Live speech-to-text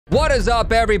What is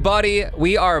up, everybody?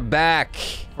 We are back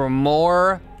for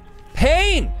more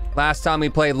pain. Last time we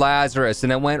played Lazarus,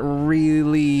 and it went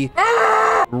really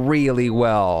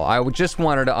well. I just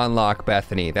wanted to unlock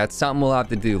Bethany. That's something we'll have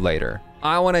to do later.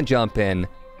 I want to jump in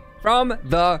from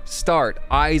the start.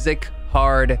 Isaac,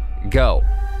 hard, go.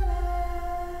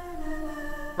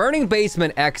 Burning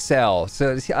Basement XL.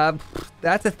 So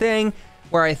that's a thing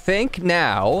where I think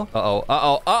now...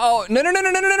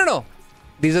 No.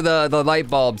 These are the light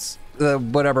bulbs, the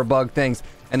whatever bug things,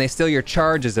 and they steal your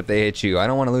charges if they hit you. I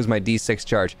don't want to lose my D6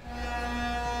 charge.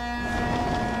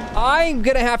 I'm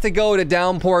gonna have to go to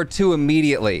Downpour 2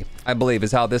 immediately, I believe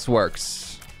is how this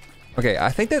works. Okay,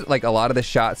 I think that like a lot of the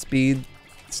shot speed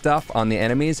stuff on the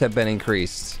enemies have been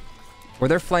increased. Were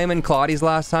there flaming Claudies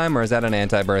last time, or is that an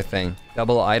anti-birth thing?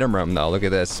 Double item room though, look at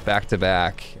this, back to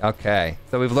back. Okay,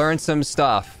 so we've learned some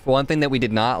stuff. One thing that we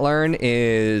did not learn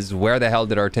is where the hell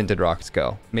did our tinted rocks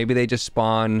go? Maybe they just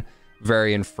spawn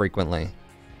very infrequently.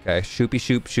 Okay, shoop.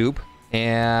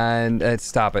 And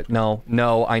stop it,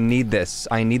 no, I need this.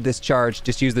 I need this charge,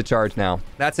 just use the charge now.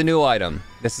 That's a new item.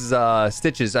 This is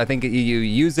stitches. I think you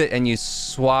use it and you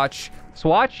switch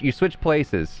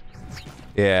places.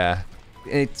 Yeah.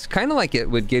 It's kind of like it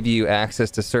would give you access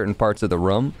to certain parts of the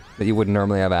room that you wouldn't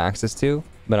normally have access to,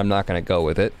 but I'm not going to go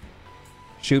with it.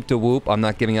 Shoop to whoop, I'm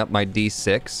not giving up my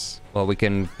D6. Well, we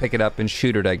can pick it up and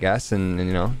shoot it, I guess, and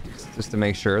you know, just to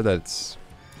make sure that it's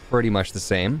pretty much the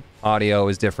same. Audio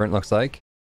is different, looks like.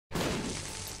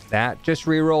 That just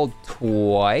re-rolled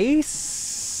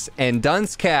twice. And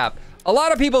Dunce Cap. A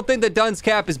lot of people think that Dunce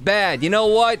Cap is bad. You know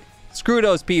what? Screw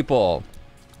those people.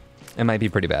 It might be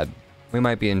pretty bad. We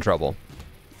might be in trouble.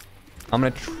 I'm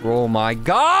gonna oh my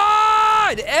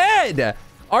god! Ed!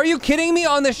 Are you kidding me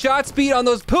on the shot speed on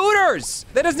those pooters?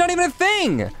 That is not even a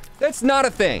thing! That's not a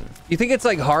thing. You think it's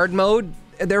like hard mode,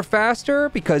 they're faster?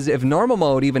 Because if normal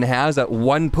mode even has that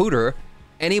one pooter,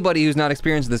 anybody who's not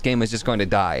experienced this game is just going to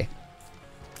die.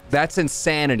 That's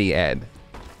insanity, Ed.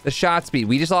 The shot speed,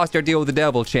 we just lost our deal with the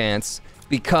devil chance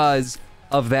because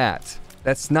of that.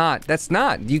 That's not,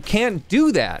 you can't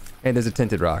do that. And there's a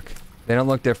tinted rock. They don't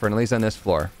look different, at least on this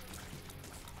floor.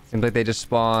 Seems like they just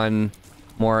spawn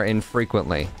more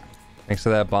infrequently. Thanks to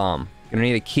that bomb. Gonna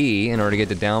need a key in order to get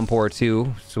to Downpour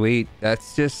 2. Sweet.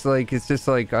 That's just like, it's just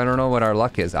like, I don't know what our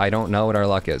luck is. I don't know what our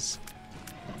luck is.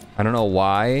 I don't know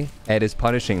why Ed is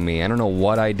punishing me. I don't know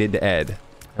what I did to Ed.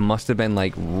 It must have been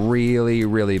like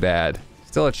really bad.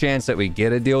 Still a chance that we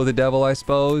get a deal with the devil, I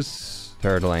suppose.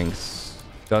 Turtlings.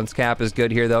 Dunce Cap is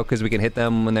good here though, because we can hit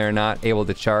them when they're not able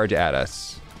to charge at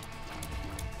us.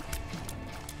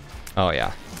 Oh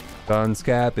yeah. Dunce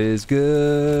Cap is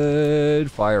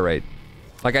good. Fire rate.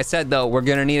 Like I said though, we're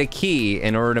gonna need a key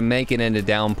in order to make it into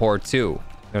Downpour 2.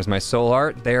 There's my soul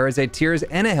heart. There is a tears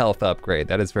and a health upgrade.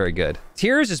 That is very good.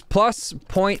 Tears is plus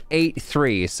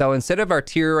 0.83. So instead of our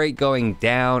tear rate going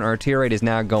down, our tear rate is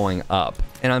now going up.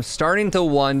 And I'm starting to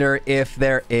wonder if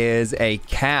there is a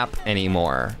cap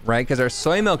anymore, right? Because our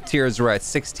soy milk tears were at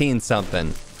 16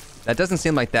 something. That doesn't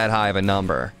seem like that high of a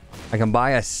number. I can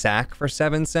buy a sack for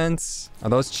 7 cents. Are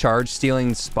those charge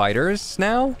stealing spiders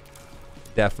now?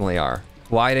 Definitely are.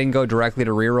 Why I didn't go directly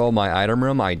to reroll my item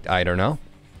room, I don't know.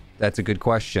 That's a good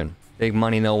question. Big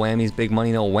money, no whammies. Big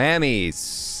money, no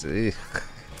whammies. Ugh.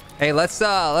 Hey, let's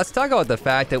talk about the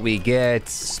fact that we get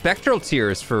spectral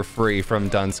tears for free from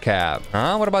Dunce Cap.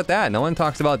 Huh? What about that? No one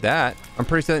talks about that. I'm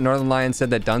pretty sure that Northern Lion said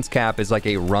that Dunce Cap is like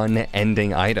a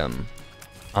run-ending item.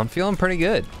 I'm feeling pretty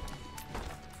good.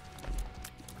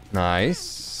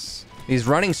 Nice. These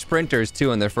running sprinters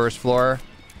too on their first floor.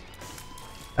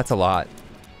 That's a lot.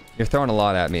 You're throwing a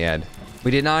lot at me, Ed.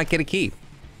 We did not get a key.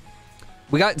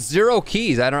 We got 0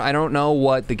 keys. I don't know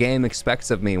what the game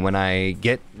expects of me when I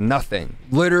get nothing.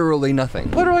 Literally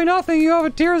nothing. Literally nothing. You have a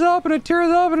tears up and a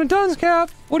tears up and a Dunce Cap.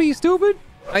 What are you, stupid?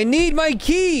 I need my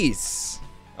keys.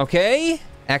 Okay?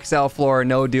 XL floor,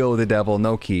 no deal with the devil,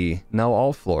 no key. No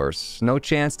all floors. No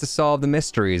chance to solve the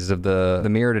mysteries of the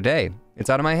mirror today. It's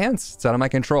out of my hands. It's out of my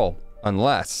control.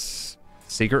 Unless...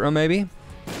 secret room, maybe?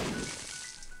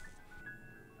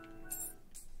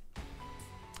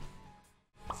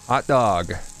 Hot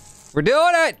dog. We're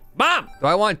doing it! Mom! Do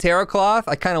I want tarot cloth?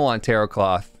 I kind of want tarot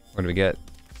cloth. What do we get?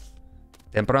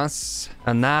 Temperance.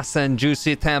 A nice and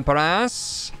juicy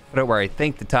temperance. Put it where I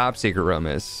think the top secret room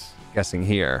is. Guessing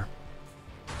here.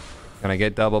 Can I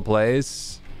get double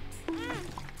plays?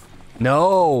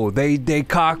 No! They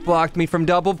cock blocked me from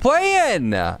double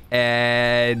playing!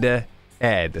 Ed.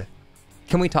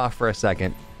 Can we talk for a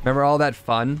second? Remember all that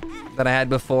fun that I had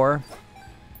before?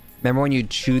 Remember when you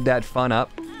chewed that fun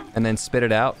up? And then spit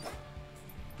it out?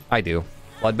 I do.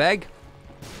 Blood bag?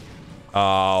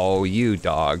 Oh, you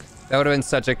dog. That would have been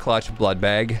such a clutch blood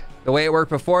bag. The way it worked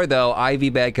before, though,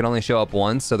 IV bag can only show up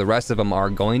once, so the rest of them are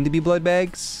going to be blood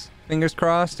bags. Fingers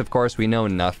crossed. Of course, we know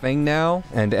nothing now,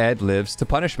 and Ed lives to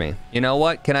punish me. You know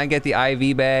what? Can I get the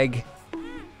IV bag?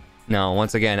 No,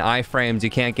 once again, iframes, you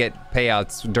can't get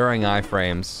payouts during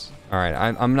iframes. All right,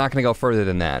 I'm not gonna go further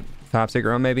than that. Top secret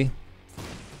room, maybe?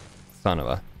 Son of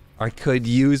a... I could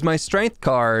use my strength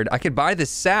card. I could buy this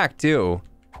sack, too.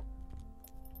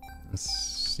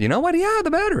 You know what? Yeah,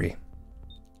 the battery.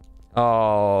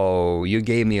 Oh, you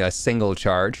gave me a single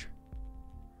charge.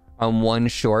 I'm one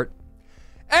short.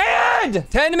 And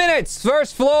 10 minutes,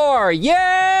 first floor.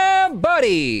 Yeah,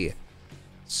 buddy.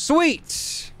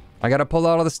 Sweet. I gotta pull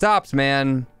out all the stops,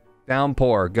 man.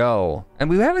 Downpour, go. And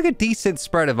we have like a decent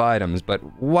spread of items, but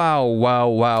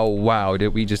wow, did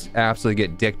we just absolutely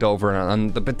get dicked over on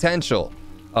the potential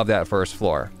of that first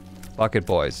floor. Bucket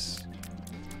boys.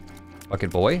 Bucket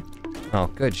boy? Oh,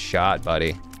 good shot,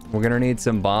 buddy. We're gonna need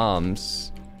some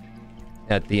bombs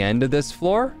at the end of this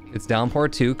floor. It's downpour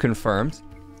 2, confirmed.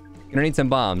 You're gonna need some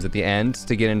bombs at the end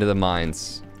to get into the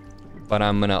mines. But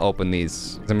I'm gonna open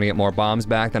these. I'm gonna get more bombs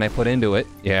back than I put into it.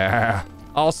 Yeah.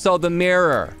 Also the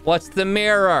mirror. What's the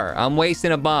mirror? I'm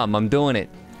wasting a bomb. I'm doing it.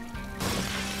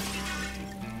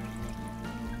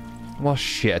 Well,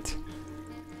 shit.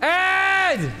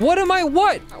 Ed!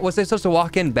 What? Was I supposed to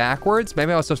walk in backwards?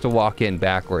 Maybe I was supposed to walk in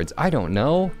backwards. I don't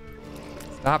know.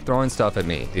 Stop throwing stuff at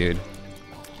me, dude.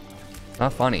 It's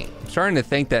not funny. I'm starting to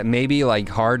think that maybe like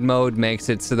hard mode makes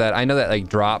it so that I know that like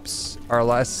drops are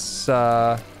less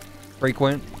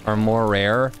frequent or more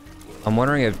rare. I'm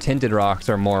wondering if tinted rocks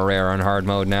are more rare on hard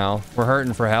mode now. We're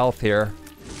hurting for health here.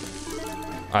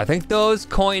 I think those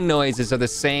coin noises are the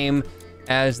same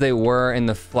as they were in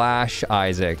the Flash,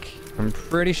 Isaac. I'm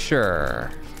pretty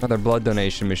sure. Another blood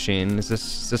donation machine. Is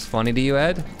this funny to you,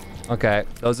 Ed? Okay,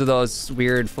 those are those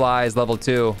weird flies, level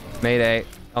 2. Mayday.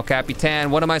 El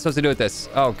Capitan, what am I supposed to do with this?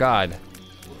 Oh, God.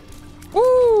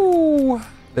 Woo!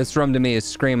 This room to me is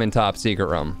screaming top secret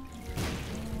room.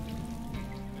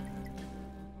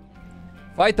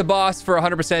 Fight the boss for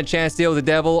 100% chance to deal with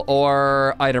the devil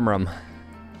or item room.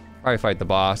 Probably fight the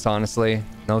boss, honestly.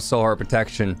 No soul heart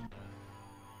protection.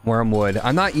 Wormwood.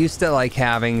 I'm not used to like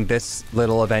having this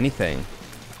little of anything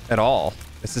at all.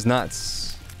 This is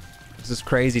nuts. This is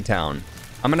crazy town.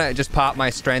 I'm gonna just pop my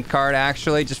strength card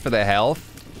actually, just for the health.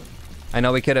 I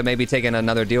know we could have maybe taken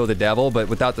another deal with the devil, but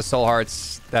without the soul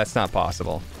hearts, that's not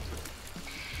possible.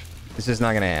 It's just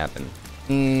not gonna happen.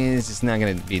 It's just not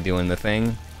gonna be doing the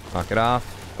thing. Knock it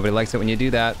off. Nobody likes it when you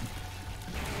do that.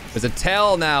 There's a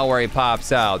tell now where he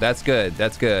pops out. That's good.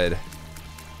 That's good.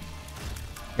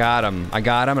 Got him. I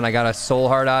got him, and I got a soul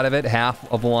heart out of it. Half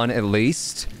of one at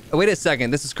least. Oh, wait a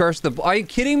second. This is Curse the... Are you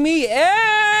kidding me?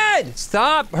 Ed!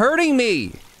 Stop hurting me!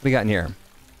 What do we got in here?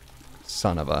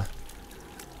 Son of a...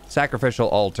 Sacrificial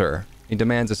altar. He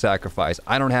demands a sacrifice.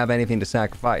 I don't have anything to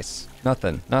sacrifice.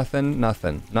 Nothing. Nothing.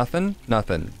 Nothing. Nothing.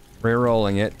 Nothing.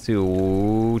 Rerolling it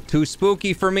to... Too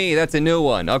spooky for me. That's a new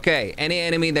one. Okay. Any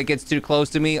enemy that gets too close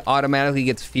to me automatically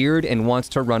gets feared and wants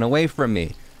to run away from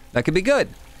me. That could be good.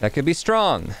 That could be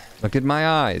strong. Look at my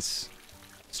eyes.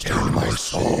 Stare my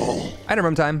soul. Item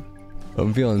room time.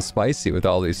 I'm feeling spicy with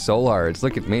all these soul hearts.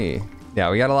 Look at me.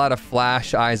 Yeah, we got a lot of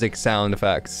Flash Isaac sound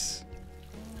effects.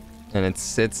 And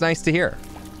it's nice to hear.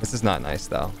 This is not nice,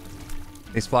 though.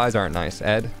 These flies aren't nice.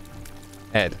 Ed.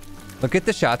 Ed. Look at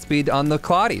the shot speed on the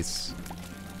Claudies.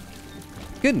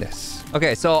 Goodness.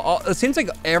 Okay, so it seems like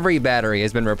every battery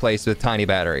has been replaced with tiny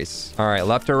batteries. All right,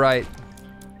 left or right?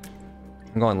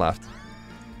 I'm going left.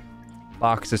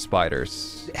 Box of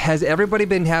spiders. Has everybody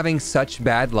been having such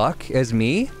bad luck as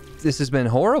me? This has been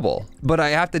horrible, but I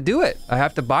have to do it. I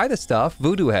have to buy the stuff.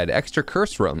 Voodoo head, extra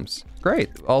curse rooms. Great,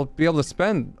 I'll be able to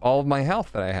spend all of my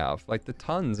health that I have, like the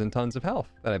tons and tons of health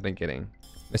that I've been getting.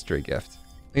 Mystery gift.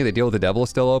 I think the deal with the devil is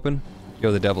still open.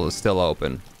 Deal with the devil is still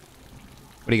open.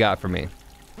 What do you got for me?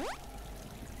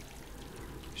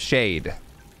 Shade.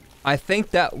 I think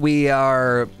that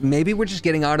maybe we're just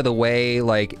getting out of the way,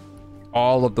 like,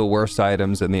 all of the worst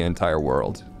items in the entire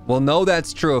world. Well, no,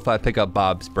 that's true if I pick up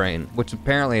Bob's brain, which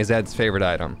apparently is Ed's favorite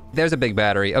item. There's a big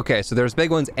battery. Okay, so there's big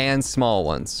ones and small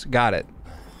ones. Got it.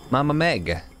 Mama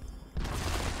Meg.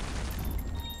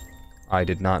 I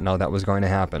did not know that was going to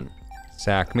happen.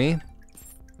 Sack me.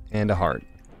 And a heart.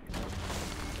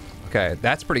 Okay,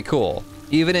 that's pretty cool.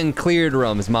 Even in cleared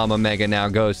rooms, Mama Mega now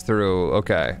goes through.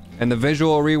 Okay. And the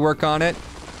visual rework on it,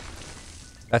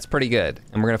 that's pretty good.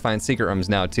 And we're gonna find secret rooms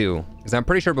now too. Because I'm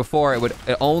pretty sure before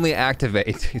it only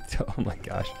activate. Oh my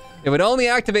gosh. It would only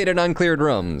activate in uncleared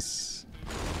rooms.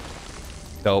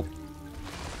 Dope.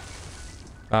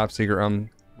 Top secret room.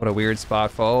 What a weird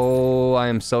spot. Oh, I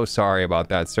am so sorry about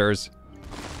that, sirs.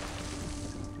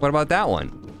 What about that one?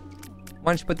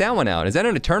 Why don't you put that one out? Is that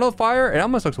an eternal fire? It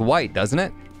almost looks white, doesn't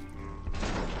it?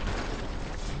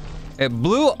 It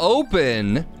blew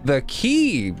open the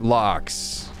key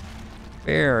locks.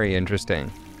 Very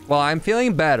interesting. Well, I'm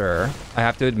feeling better. I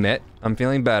have to admit, I'm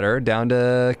feeling better. Down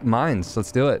to mines.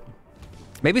 Let's do it.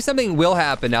 Maybe something will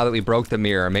happen now that we broke the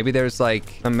mirror. Maybe there's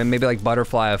like, maybe like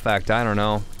butterfly effect. I don't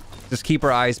know. Just keep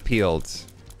our eyes peeled.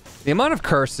 The amount of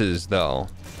curses, though.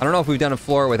 I don't know if we've done a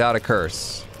floor without a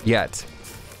curse yet.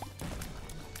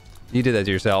 You did that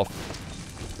to yourself.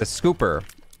 The scooper.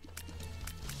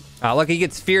 Ah, look, he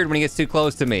gets feared when he gets too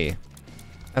close to me.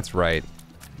 That's right.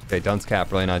 Okay, dunce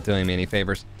cap really not doing me any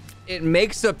favors. It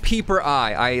makes a peeper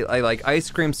eye. I like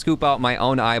ice cream scoop out my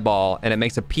own eyeball, and it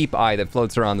makes a peep eye that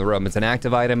floats around the room. It's an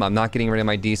active item. I'm not getting rid of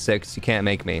my D6. You can't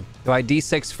make me. Do I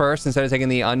D6 first instead of taking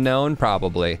the unknown?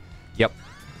 Probably. Yep.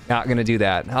 Not gonna do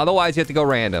that. Otherwise, you have to go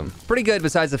random. Pretty good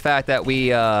besides the fact that we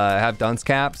have dunce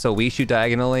cap, so we shoot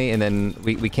diagonally, and then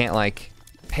we can't, like,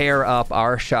 pair up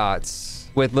our shots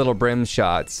with Little Brim's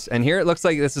shots. And here it looks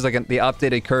like this is like the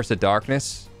updated Curse of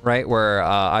Darkness, right? Where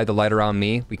I had the light around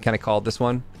me. We kind of called this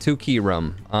one. 2 key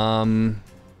room. I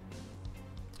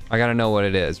gotta know what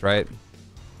it is, right?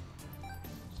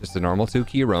 Just a normal 2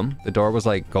 key room. The door was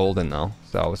like golden though,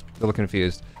 so I was a little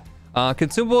confused.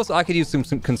 Consumables, I could use some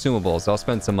consumables. I'll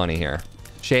spend some money here.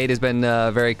 Shade has been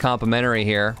very complimentary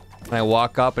here. When I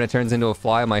walk up and it turns into a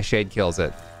fly, my shade kills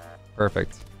it.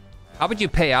 Perfect. How would you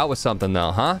pay out with something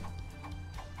though, huh?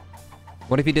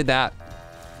 What if you did that?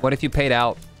 What if you paid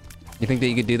out? You think that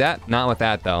you could do that? Not with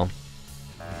that though.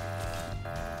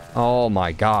 Oh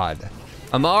my God.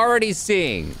 I'm already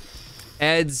seeing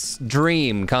Ed's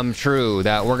dream come true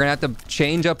that we're gonna have to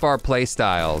change up our play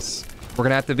styles. We're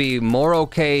gonna have to be more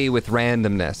okay with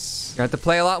randomness. We're gonna have to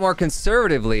play a lot more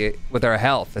conservatively with our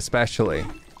health, especially.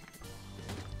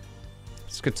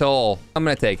 Skatole. I'm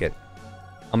gonna take it.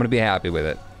 I'm gonna be happy with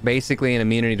it. Basically an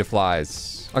immunity to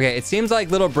flies. Okay, it seems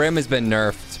like Little Brim has been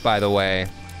nerfed, by the way.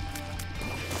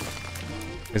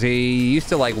 Because he used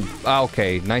to like...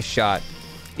 Okay, nice shot.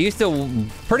 He used to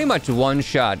pretty much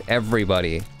one-shot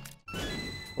everybody.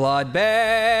 Blood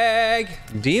bag!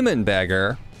 Demon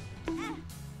beggar.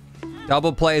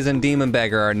 Double plays and demon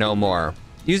beggar are no more.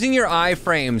 Using your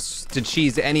iframes to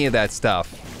cheese any of that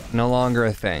stuff. No longer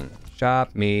a thing.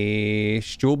 Shop me.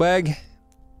 Stool bag?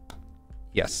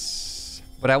 Yes.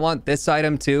 But I want this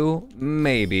item too?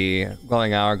 Maybe.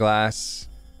 Glowing hourglass.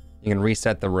 You can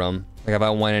reset the room. Like if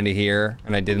I went into here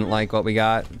and I didn't like what we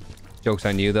got. Joke's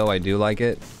on you though, I do like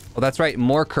it. Well, that's right,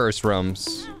 more curse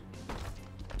rooms.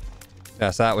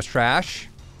 Yeah, so that was trash.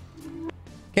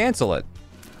 Cancel it.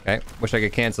 Okay, wish I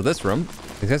could cancel this room.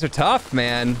 These guys are tough,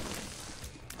 man.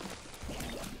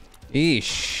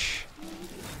 Yeesh.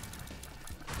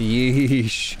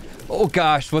 Yeesh. Oh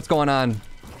gosh, what's going on?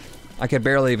 I could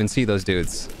barely even see those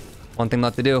dudes. One thing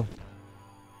left to do.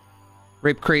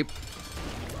 Reap creep.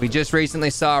 We just recently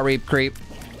saw Reap creep.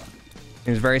 It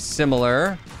was very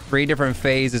similar. 3 different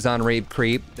phases on Reap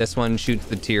creep. This one shoots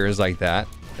the tears like that.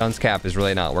 Dunce cap is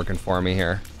really not working for me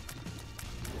here.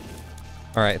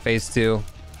 All right, phase 2.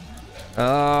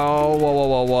 Oh, whoa, whoa,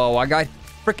 whoa, whoa. I got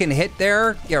freaking hit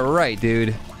there? Yeah, right,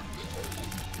 dude.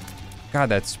 God,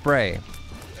 that spray.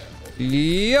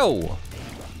 Yo!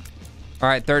 All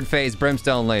right, 3rd phase,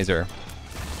 brimstone laser.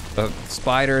 The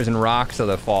spiders and rocks of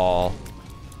the fall.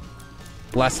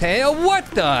 Less hail. What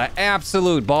the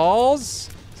absolute balls?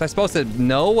 Was I supposed to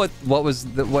know what was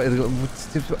the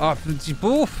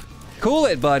oof. Cool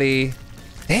it, buddy.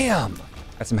 Damn.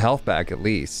 Got some health back at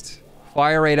least.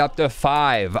 Fire rate up to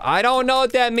 5. I don't know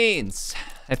what that means.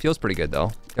 It feels pretty good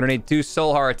though. Gonna need 2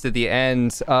 soul hearts at the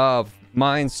end of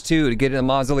Mines 2 to get in the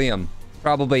mausoleum.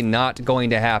 Probably not going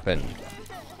to happen,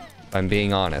 if I'm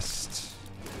being honest.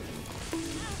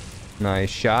 Nice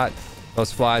shot.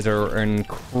 Those flies are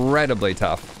incredibly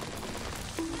tough.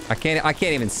 I can't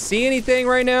even see anything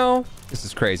right now. This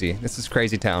is crazy. This is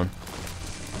crazy town.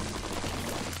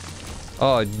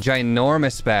 Oh,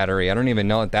 ginormous battery. I don't even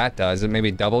know what that does. It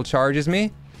maybe double charges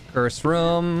me. Curse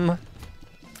room.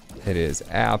 It is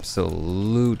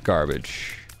absolute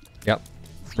garbage. Yep.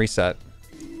 Reset.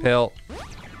 Pill.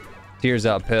 Tears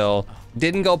up pill.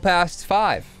 Didn't go past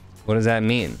 5. What does that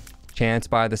mean? Chance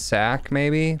by the sack,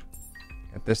 maybe?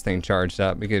 Get this thing charged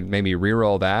up. We could maybe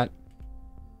re-roll that.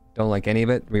 Don't like any of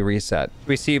it. We reset.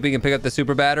 We see if we can pick up the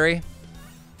super battery.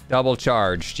 Double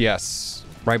charged. Yes.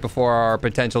 Right before our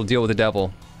potential deal with the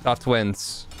devil. Tough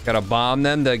twins. Gotta bomb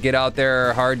them to get out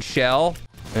their hard shell.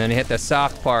 And then hit the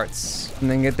soft parts. And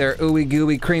then get their ooey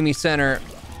gooey creamy center.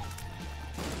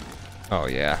 Oh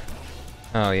yeah.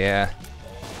 Oh, yeah.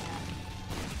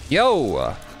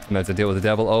 Yo! And that's a deal with the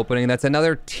devil opening. That's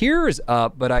another tears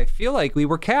up, but I feel like we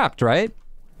were capped, right?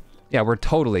 Yeah, we're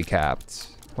totally capped.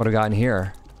 What do we got in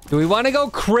here? Do we want to go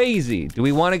crazy? Do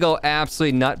we want to go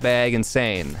absolutely nutbag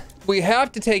insane? We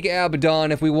have to take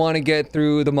Abaddon if we want to get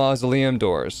through the mausoleum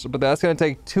doors, but that's going to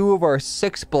take 2 of our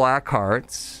 6 black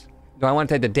hearts. Do I want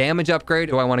to take the damage upgrade,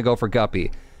 or do I want to go for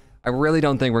Guppy? I really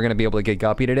don't think we're going to be able to get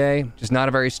Guppy today. Just not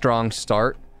a very strong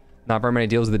start. Not very many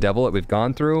deals with the devil that we've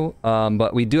gone through,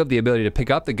 but we do have the ability to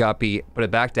pick up the Guppy, put it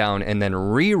back down, and then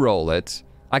re-roll it.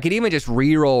 I could even just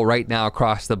re-roll right now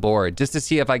across the board, just to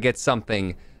see if I get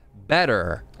something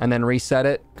better, and then reset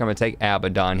it. I'm going to take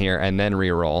Abaddon here, and then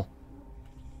re-roll.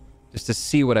 Just to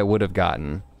see what I would have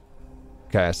gotten.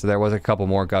 Okay, so there was a couple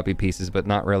more Guppy pieces, but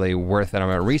not really worth it. I'm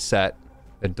going to reset.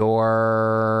 The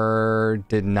door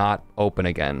did not open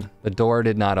again. The door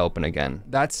did not open again.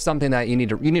 That's something that you need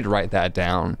to write that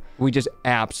down. We just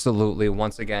absolutely,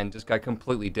 once again, just got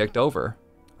completely dicked over.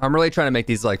 I'm really trying to make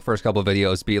these like first couple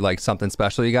videos be like something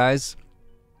special, you guys.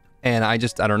 And I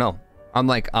don't know. I'm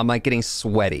like getting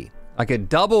sweaty. I could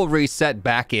double reset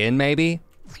back in maybe.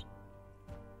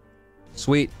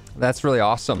 Sweet. That's really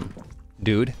awesome,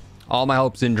 dude. All my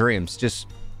hopes and dreams just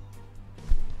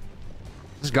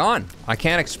gone. I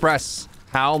can't express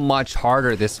how much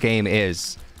harder this game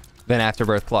is than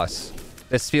Afterbirth Plus.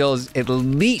 This feels at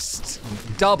least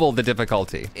double the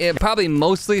difficulty. It probably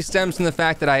mostly stems from the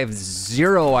fact that I have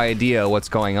zero idea what's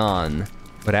going on.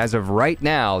 But as of right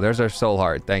now, there's our soul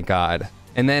heart, thank God.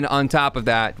 And then on top of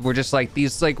that, we're just like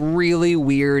these like really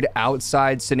weird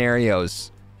outside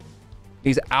scenarios.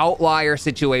 These outlier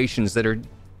situations that are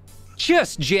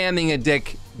just jamming a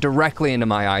dick directly into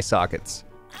my eye sockets.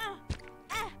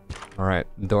 All right,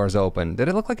 door's open. Did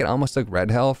it look like it almost took red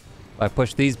health? If I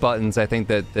push these buttons, I think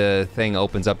that the thing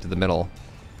opens up to the middle.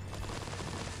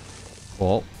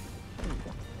 Cool.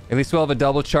 At least we'll have a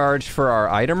double charge for our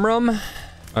item room.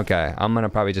 Okay, I'm gonna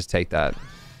probably just take that.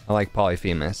 I like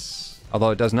Polyphemus. Although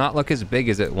it does not look as big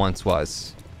as it once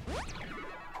was.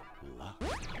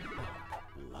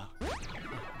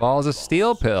 Balls of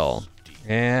Steel pill.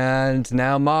 And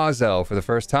now Mazo for the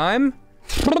first time.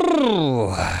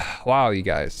 Wow, you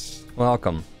guys.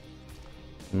 Welcome.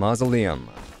 Mausoleum.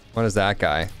 What is that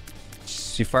guy?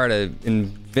 She fired an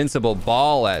invincible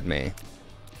ball at me.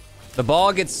 The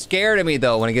ball gets scared of me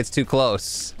though when it gets too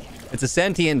close. It's a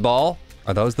sentient ball.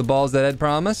 Are those the balls that Ed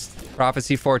promised?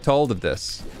 Prophecy foretold of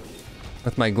this.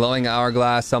 With my glowing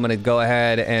hourglass, I'm gonna go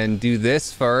ahead and do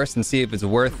this first and see if it's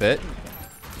worth it.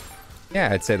 Yeah,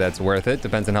 I'd say that's worth it.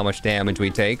 Depends on how much damage we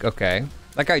take. Okay.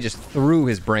 That guy just threw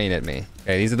his brain at me.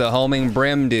 Okay, these are the homing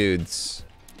brim dudes.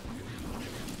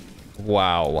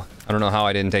 Wow. I don't know how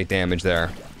I didn't take damage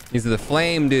there. These are the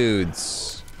flame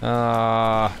dudes.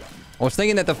 I was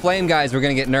thinking that the flame guys were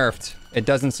gonna get nerfed. It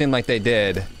doesn't seem like they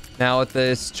did. Now with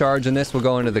this charge in this, we'll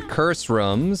go into the curse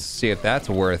rooms. See if that's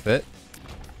worth it.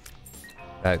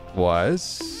 That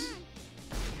was.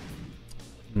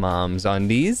 Mom's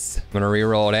undies. I'm gonna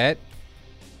reroll that.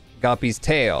 Guppy's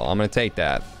tail. I'm gonna take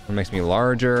that. It makes me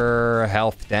larger,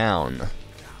 health down.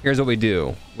 Here's what we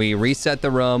do. We reset the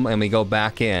room and we go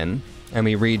back in and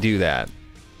we redo that.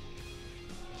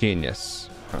 Genius.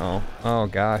 Oh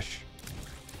gosh.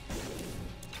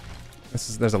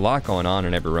 There's a lot going on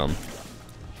in every room.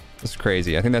 This is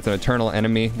crazy. I think that's an eternal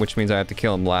enemy, which means I have to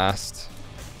kill him last.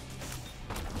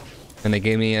 And they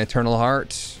gave me an eternal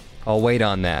heart. I'll wait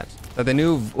on that. The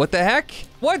new, what the heck?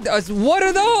 What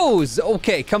are those?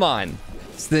 Okay, come on.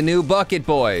 It's the new Bucket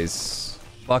Boys.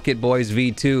 Bucket Boys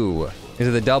V2. These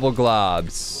are the double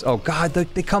globs. Oh God,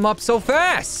 they come up so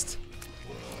fast.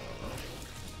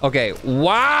 Okay,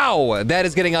 wow. That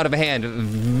is getting out of hand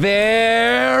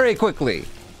very quickly.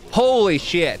 Holy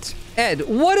shit. Ed,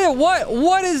 what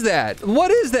is that?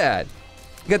 What is that?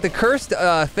 You got the cursed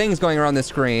things going around the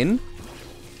screen.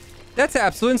 That's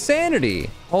absolute insanity.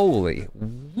 Holy,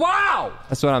 wow!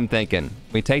 That's what I'm thinking.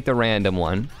 We take the random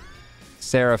one.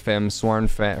 Seraphim, sworn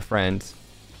friend.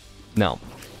 No.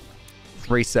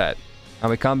 Reset. And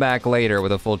we come back later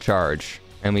with a full charge.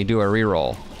 And we do a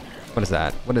reroll. What is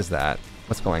that? What is that?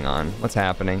 What's going on? What's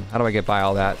happening? How do I get by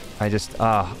all that?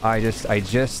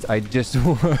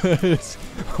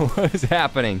 what is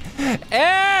happening?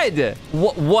 Ed!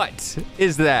 What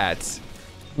is that?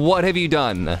 What have you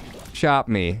done? Shop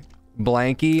me.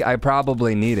 Blanky, I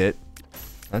probably need it.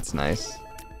 That's nice.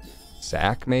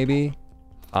 Sack, maybe?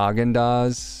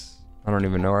 Haagen-Dazs. I don't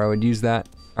even know where I would use that.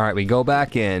 All right, we go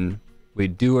back in. We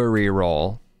do a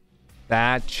reroll.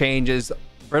 That changes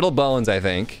brittle bones, I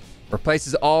think.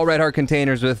 Replaces all red heart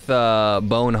containers with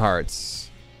bone hearts.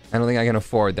 I don't think I can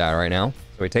afford that right now.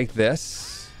 So we take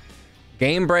this.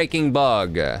 Game-breaking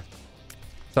bug.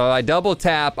 So I double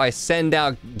tap, I send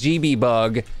out GB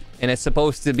bug, and it's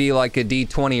supposed to be like a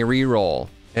D20 reroll.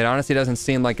 It honestly doesn't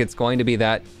seem like it's going to be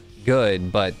that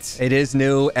good, but it is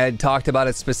new. Ed talked about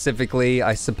it specifically,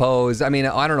 I suppose. I mean,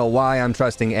 I don't know why I'm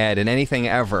trusting Ed in anything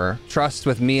ever. Trust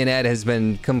with me and Ed has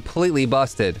been completely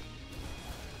busted.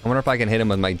 I wonder if I can hit him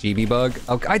with my GB bug.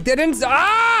 Okay, I didn't.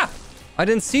 I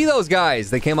didn't see those guys.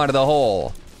 They came out of the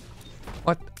hole.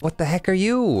 What the heck are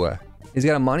you? He's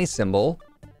got a money symbol.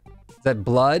 Is that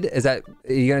blood? Is that,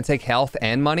 are you gonna take health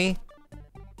and money?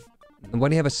 Why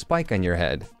do you have a spike on your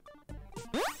head?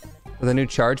 With a new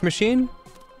charge machine?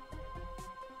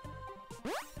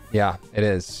 Yeah, it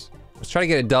is. Let's try to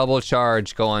get a double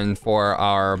charge going for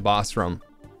our boss room.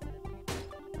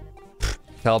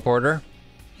 Teleporter.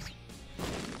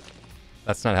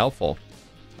 That's not helpful.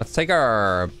 Let's take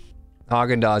our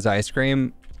Haagen-Dazs ice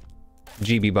cream.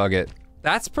 GB bug it.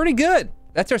 That's pretty good.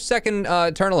 That's our second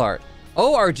Eternal Heart.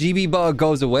 Oh, our GB bug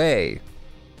goes away.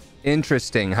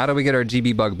 Interesting. How do we get our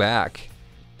GB bug back?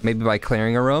 Maybe by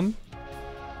clearing a room?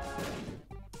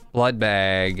 Blood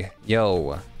bag.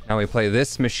 Yo. Now we play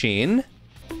this machine.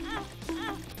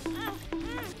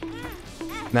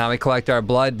 Now we collect our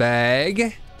blood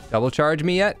bag. Double charge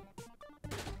me yet?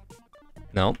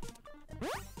 Nope.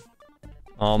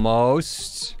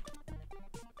 Almost.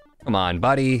 Come on,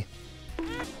 buddy.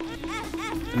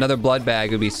 Another blood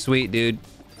bag would be sweet, dude.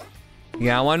 You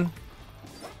got one?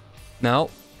 No.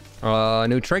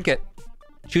 New trinket.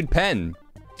 Chewed pen.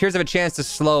 Tears have a chance to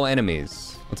slow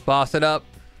enemies. Let's boss it up.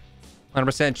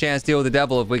 100% chance to deal with the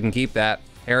devil if we can keep that.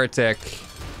 Heretic.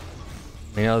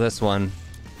 We know this one.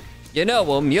 You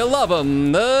know him, you love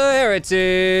him, the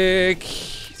heretic.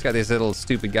 He's got these little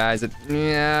stupid guys that,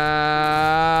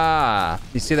 yeah.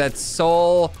 You see that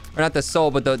soul, or not the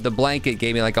soul, but the blanket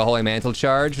gave me like a holy mantle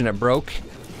charge and it broke.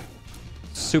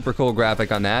 Super cool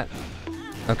graphic on that.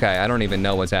 Okay, I don't even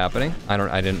know what's happening. I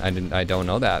don't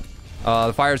know that.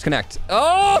 The fires connect.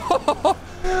 Oh,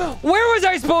 where was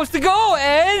I supposed to go,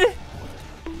 Ed?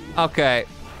 Okay,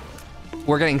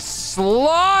 we're getting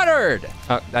slaughtered.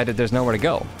 There's nowhere to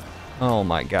go. Oh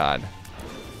my God.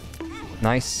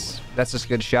 Nice. That's just a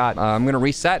good shot. I'm gonna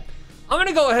reset. I'm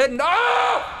gonna go ahead and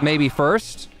maybe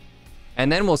first,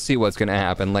 and then we'll see what's gonna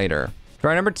happen later.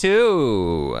 Try number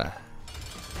 2.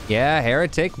 Yeah,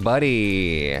 heretic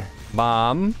buddy.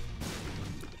 Bomb.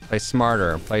 Play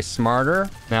smarter. Play smarter.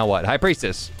 Now what? High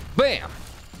priestess. Bam.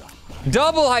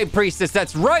 Double high priestess.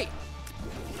 That's right.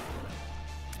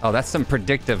 Oh, that's some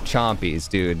predictive chompies,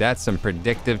 dude. That's some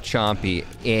predictive chompy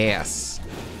ass.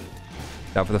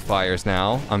 Out for the fires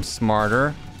now. I'm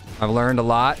smarter. I've learned a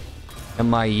lot in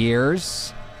my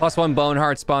years. +1 bone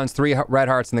heart spawns 3 red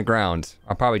hearts in the ground.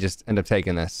 I'll probably just end up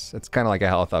taking this. It's kind of like a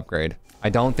health upgrade. I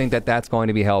don't think that that's going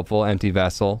to be helpful. Empty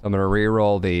vessel. I'm going to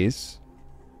re-roll these.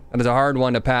 That is a hard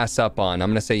one to pass up on. I'm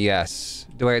going to say yes.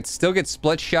 Do I still get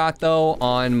split shot, though,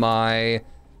 on my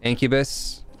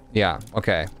incubus? Yeah.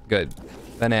 Okay. Good.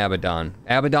 Then Abaddon.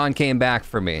 Abaddon came back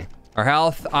for me. Our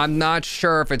health, I'm not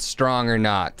sure if it's strong or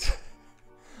not.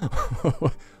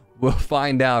 We'll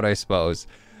find out, I suppose.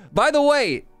 By the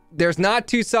way, there's not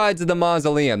 2 sides of the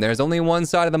mausoleum. There's only 1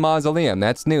 side of the mausoleum.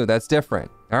 That's new. That's different.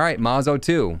 All right, Mauso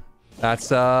 2.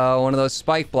 That's one of those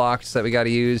spike blocks that we got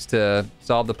to use to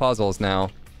solve the puzzles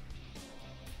now.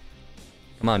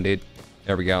 Come on, dude.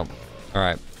 There we go. All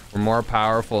right, we're more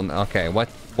powerful. Okay, what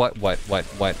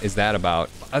is that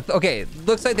about? Okay,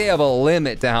 looks like they have a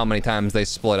limit to how many times they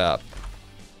split up.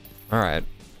 All right.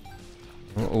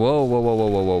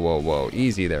 Whoa.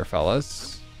 Easy there,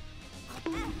 fellas.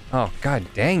 Oh, God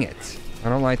dang it. I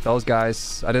don't like those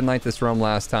guys. I didn't like this room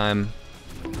last time.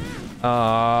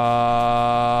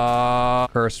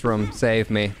 Curse room, save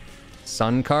me.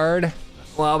 Sun card?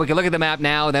 Well, we can look at the map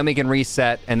now, then we can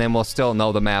reset, and then we'll still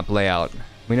know the map layout.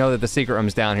 We know that the secret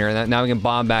room's down here, and now we can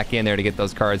bomb back in there to get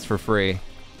those cards for free.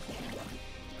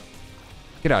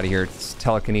 Get out of here,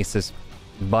 telekinesis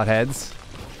buttheads.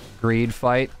 Greed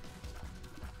fight.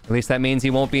 At least that means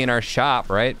he won't be in our shop,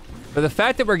 right? But the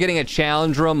fact that we're getting a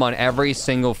challenge room on every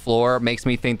single floor makes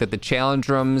me think that the challenge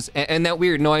rooms, and that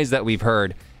weird noise that we've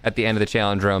heard at the end of the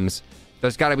challenge rooms,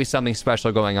 there's got to be something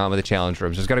special going on with the challenge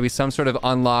rooms. There's got to be some sort of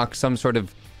unlock, some sort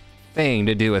of thing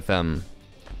to do with them.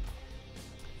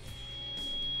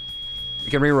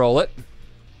 We can re-roll it.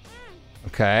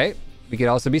 Okay. We could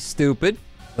also be stupid.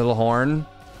 Little horn.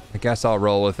 I guess I'll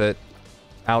roll with it.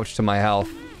 Ouch to my health.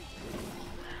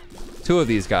 2 of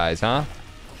these guys, huh?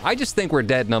 I just think we're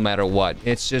dead no matter what.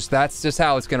 It's just, that's just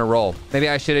how it's gonna roll. Maybe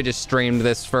I should have just streamed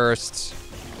this first.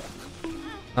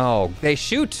 Oh, they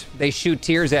shoot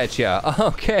tears at you.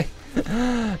 Okay.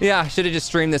 Yeah, I should have just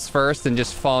streamed this first and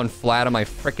just fallen flat on my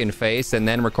freaking face and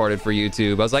then recorded for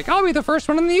YouTube. I was like, I'll be the first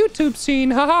one in the YouTube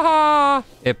scene. Ha ha ha.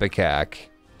 Ipecac.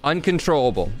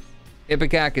 Uncontrollable.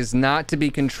 Ipecac is not to be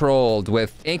controlled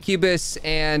with Incubus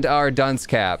and our Dunce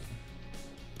Cap.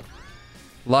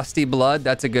 Lusty Blood,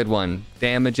 that's a good one.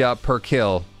 Damage up per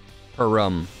kill, per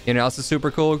room. You know, also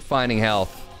super cool, finding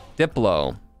health.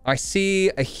 Diplo. I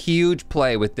see a huge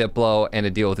play with Diplo and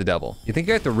a deal with the devil. You think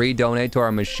I have to redonate to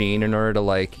our machine in order to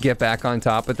like get back on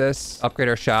top of this? Upgrade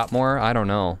our shop more? I don't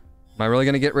know. Am I really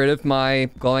gonna get rid of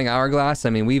my glowing hourglass? I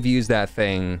mean, we've used that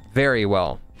thing very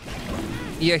well.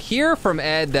 You hear from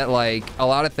Ed that like a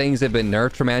lot of things have been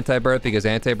nerfed from anti-birth because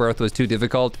anti-birth was too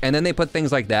difficult, and then they put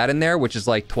things like that in there, which is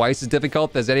like twice as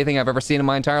difficult as anything I've ever seen in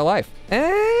my entire life.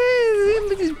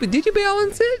 Did you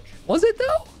balance it? Was it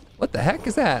though? What the heck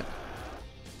is that?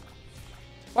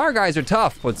 Fire guys are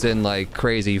tough. What's in like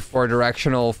crazy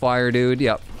 4-directional fire dude?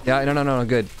 Yep. Yeah, no,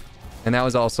 good. And that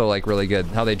was also like really good.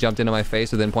 How they jumped into my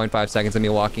face within 0.5 seconds of me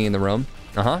walking in the room.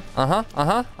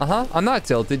 I'm not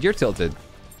tilted, you're tilted.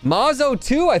 Mazo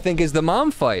 2, I think, is the mom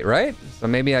fight, right? So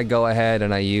maybe I go ahead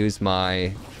and I use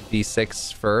my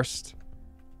D6 first.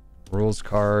 Rules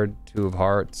card, 2 of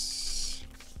hearts.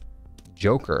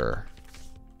 Joker.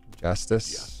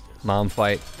 Justice. Mom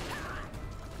fight.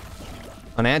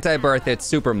 On anti-birth, it's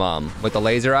Super Mom with the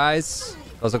laser eyes.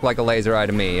 Those look like a laser eye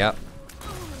to me, yep.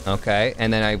 Okay,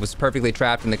 and then I was perfectly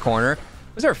trapped in the corner.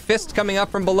 Was there a fist coming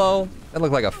up from below? That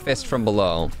looked like a fist from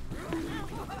below.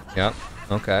 Yep,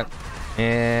 okay.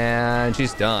 And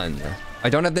she's done. I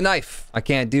don't have the knife. I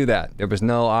can't do that. There was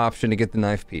no option to get the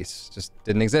knife piece. Just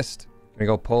didn't exist. I'm gonna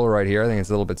go Polaroid here. I think it's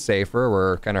a little bit safer.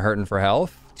 We're kind of hurting for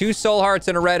health. 2 soul hearts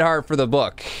and a red heart for the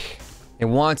book. It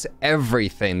wants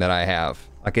everything that I have.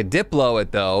 I could Diplo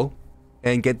it though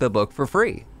and get the book for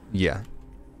free. Yeah,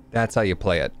 that's how you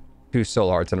play it. 2 soul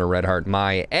hearts and a red heart.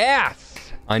 My ass!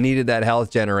 I needed that health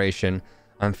generation.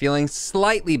 I'm feeling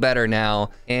slightly better now,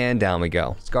 and down we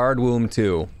go. Scarred Womb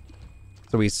 2.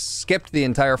 So we skipped the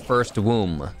entire first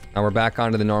womb. Now we're back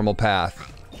onto the normal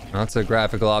path. That's a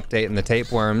graphical update in the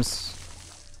tapeworms.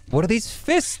 What are these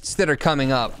fists that are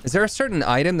coming up? Is there a certain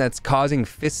item that's causing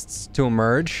fists to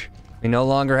emerge? We no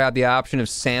longer have the option of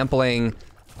sampling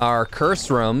our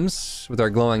curse rooms with our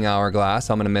glowing hourglass.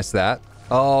 I'm gonna miss that.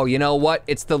 Oh, you know what?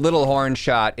 It's the little horn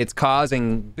shot. It's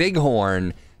causing Big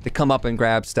Horn to come up and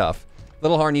grab stuff.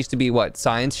 Little horn used to be what?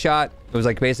 Science shot? It was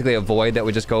like basically a void that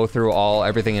would just go through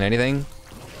everything and anything.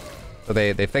 So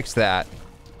they fixed that.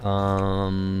 Yeah,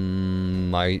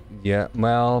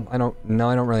 well, I don't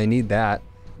really need that.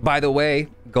 By the way,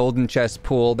 golden chest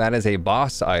pool, that is a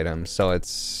boss item. So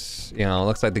it's, you know, it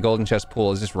looks like the golden chest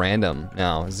pool is just random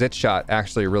now. Zit shot,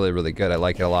 actually really, really good. I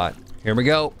like it a lot. Here we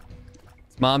go.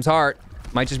 It's Mom's heart.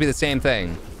 Might just be the same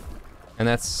thing. And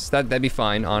that'd be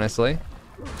fine, honestly.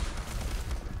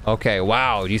 Okay,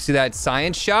 wow, do you see that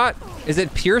science shot? Is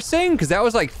it piercing? Because that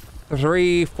was like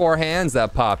 3-4 hands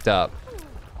that popped up.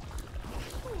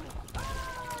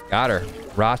 Got her.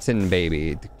 Rotten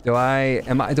baby. Do I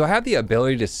have the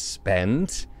ability to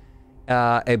spend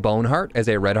a bone heart as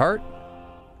a red heart?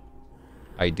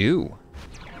 I do.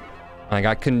 I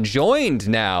got conjoined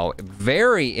now.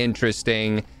 Very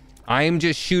interesting. I'm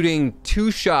just shooting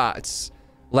 2 shots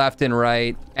left and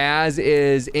right, as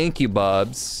is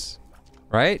Incububs.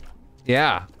 Right?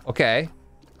 Yeah, okay.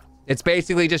 It's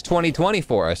basically just 2020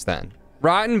 for us then.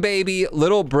 Rotten Baby,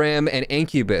 Little Brim, and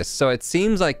Incubus. So it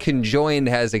seems like Conjoined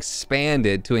has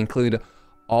expanded to include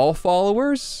all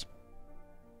followers.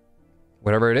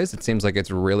 Whatever it is, it seems like it's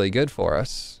really good for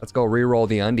us. Let's go re-roll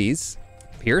the undies.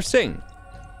 Piercing.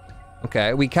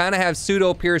 Okay, we kind of have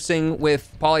pseudo piercing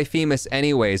with Polyphemus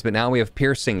anyways, but now we have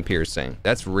piercing.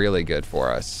 That's really good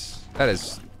for us. That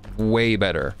is way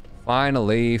better.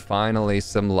 Finally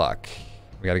some luck.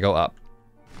 We gotta go up.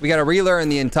 We gotta relearn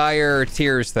the entire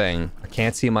tiers thing. I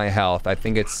can't see my health. I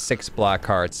think it's 6 black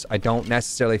hearts. I don't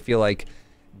necessarily feel like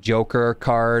Joker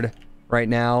card right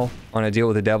now on a deal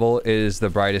with the devil is the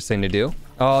brightest thing to do.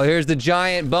 Oh, here's the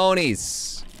giant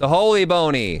bonies. The holy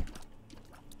bony.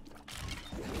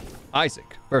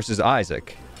 Isaac versus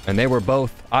Isaac. And they were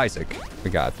both Isaac. We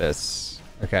got this.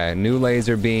 Okay, new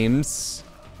laser beams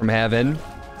from heaven.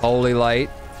 Holy light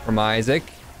from Isaac.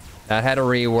 That had a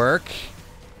rework.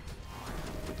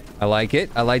 I like it.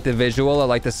 I like the visual. I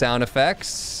like the sound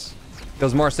effects.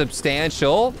 Feels more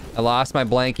substantial. I lost my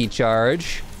blanky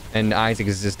charge. And Isaac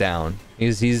is just down.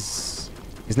 He's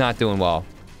not doing well.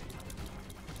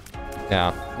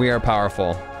 Yeah, we are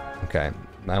powerful. Okay.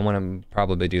 I want to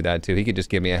probably do that too. He could just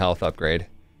give me a health upgrade.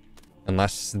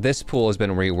 Unless this pool has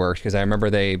been reworked, because I remember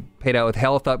they paid out with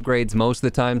health upgrades most of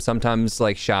the time. Sometimes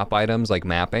like shop items, like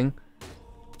mapping.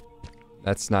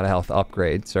 That's not a health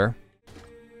upgrade, sir.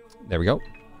 There we go.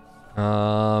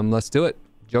 Let's do it.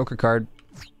 Joker card.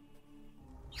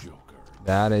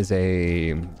 That is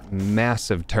a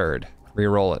massive turd.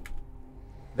 Reroll it.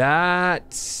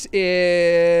 That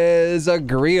is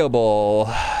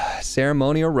agreeable.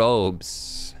 Ceremonial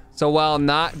robes. So while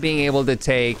not being able to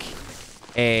take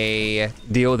a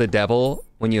deal with the devil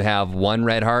when you have 1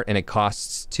 red heart and it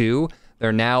costs 2,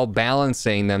 they're now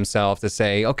balancing themselves to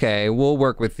say, okay, we'll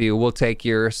work with you. We'll take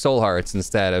your soul hearts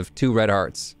instead of 2 red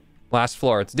hearts. Last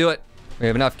floor, let's do it. We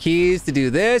have enough keys to do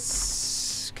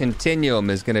this. Continuum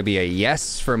is gonna be a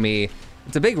yes for me.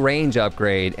 It's a big range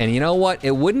upgrade, and you know what?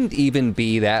 It wouldn't even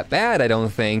be that bad, I don't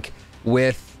think,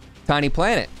 with Tiny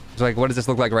Planet. It's like, what does this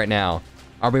look like right now?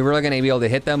 Are we really gonna be able to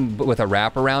hit them with a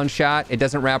wraparound shot? It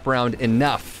doesn't wrap around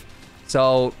enough.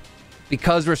 So,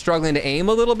 because we're struggling to aim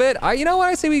a little bit, you know what?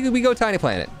 I say we go Tiny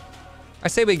Planet. I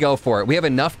say we go for it. We have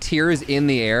enough tiers in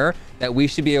the air that we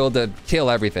should be able to kill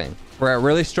everything. We're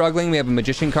really struggling. We have a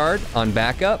Magician card on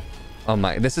backup. Oh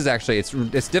my, this is actually,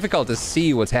 it's difficult to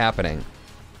see what's happening.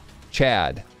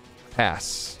 Chad,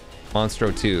 pass.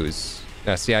 Monstro 2s.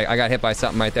 Yeah, see, I got hit by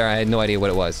something right there. I had no idea what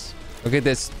it was. Look at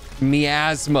this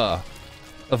miasma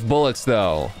of bullets,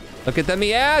 though. Look at the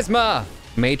miasma!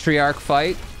 Matriarch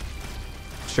fight.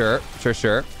 Sure.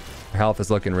 Our health is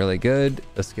looking really good.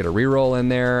 Let's get a reroll in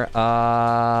there.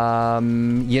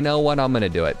 You know what? I'm gonna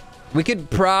do it. We could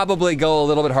probably go a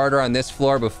little bit harder on this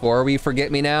floor before we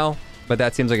Forget Me Now, but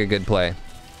that seems like a good play.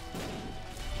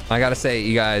 I gotta say,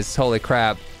 you guys, holy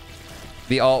crap.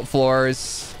 The alt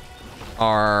floors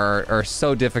are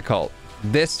so difficult.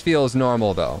 This feels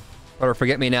normal, though. Put our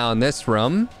Forget Me Now in this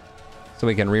room, so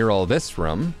we can reroll this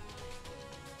room.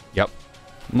 Yep.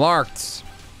 Marked.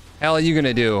 Hell are you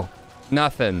gonna do?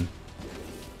 Nothing.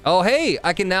 Oh, hey,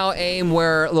 I can now aim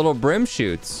where little brim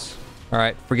shoots. All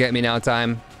right, Forget Me Now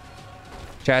time.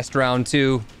 Chest round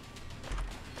 2.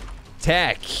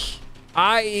 Tech.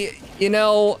 You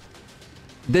know,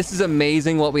 this is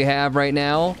amazing what we have right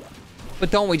now, but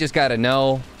don't we just gotta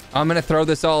know? I'm gonna throw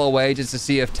this all away just to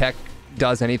see if tech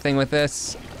does anything with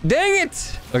this. Dang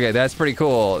it! Okay, that's pretty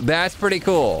cool. That's pretty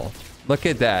cool. Look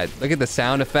at that. Look at the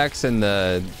sound effects and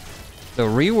the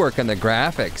rework and the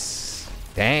graphics.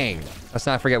 Dang. Let's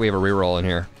not forget we have a reroll in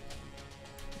here.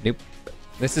 Nope.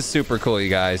 This is super cool, you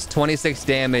guys. 26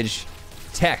 damage.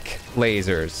 Tech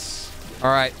lasers.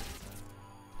 All right.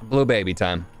 Blue baby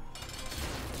time.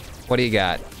 What do you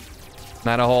got?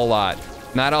 Not a whole lot.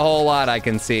 Not a whole lot I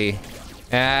can see.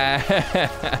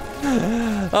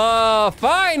 Oh,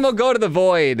 fine. We'll go to the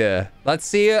void. Let's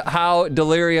see how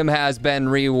Delirium has been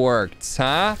reworked,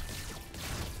 huh?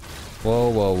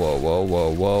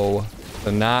 Whoa.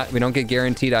 So we don't get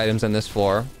guaranteed items on this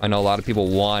floor. I know a lot of people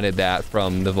wanted that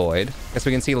from the void. Guess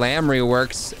we can see Lamb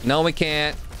reworks. No, we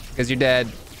can't. Because you're dead.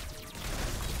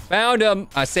 Found him.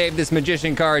 I saved this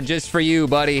Magician card just for you,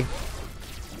 buddy.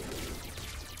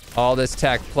 All this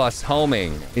tech plus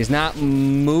homing. He's not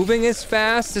moving as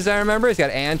fast as I remember. He's got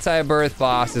anti-birth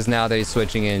bosses now that he's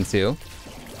switching into.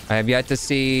 I have yet to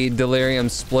see Delirium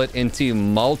split into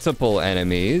multiple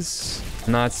enemies.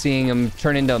 I'm not seeing him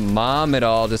turn into Mom at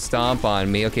all to stomp on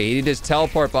me. Okay, he did just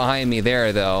teleport behind me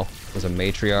there, though. That was a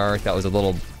Matriarch. That was a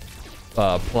little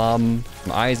Plum.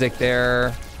 Isaac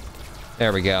there.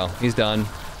 There we go. He's done.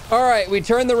 All right, we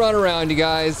turned the run around, you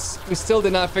guys. We still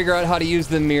did not figure out how to use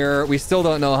the mirror. We still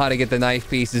don't know how to get the knife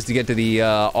pieces to get to the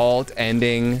alt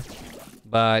ending,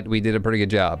 but we did a pretty good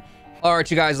job. All right,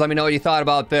 you guys, let me know what you thought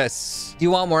about this. Do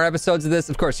you want more episodes of this?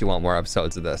 Of course you want more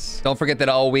episodes of this. Don't forget that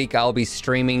all week I'll be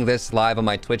streaming this live on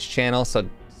my Twitch channel, so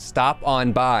stop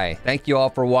on by. Thank you all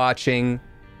for watching,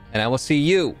 and I will see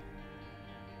you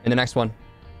in the next one.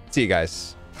 See you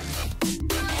guys.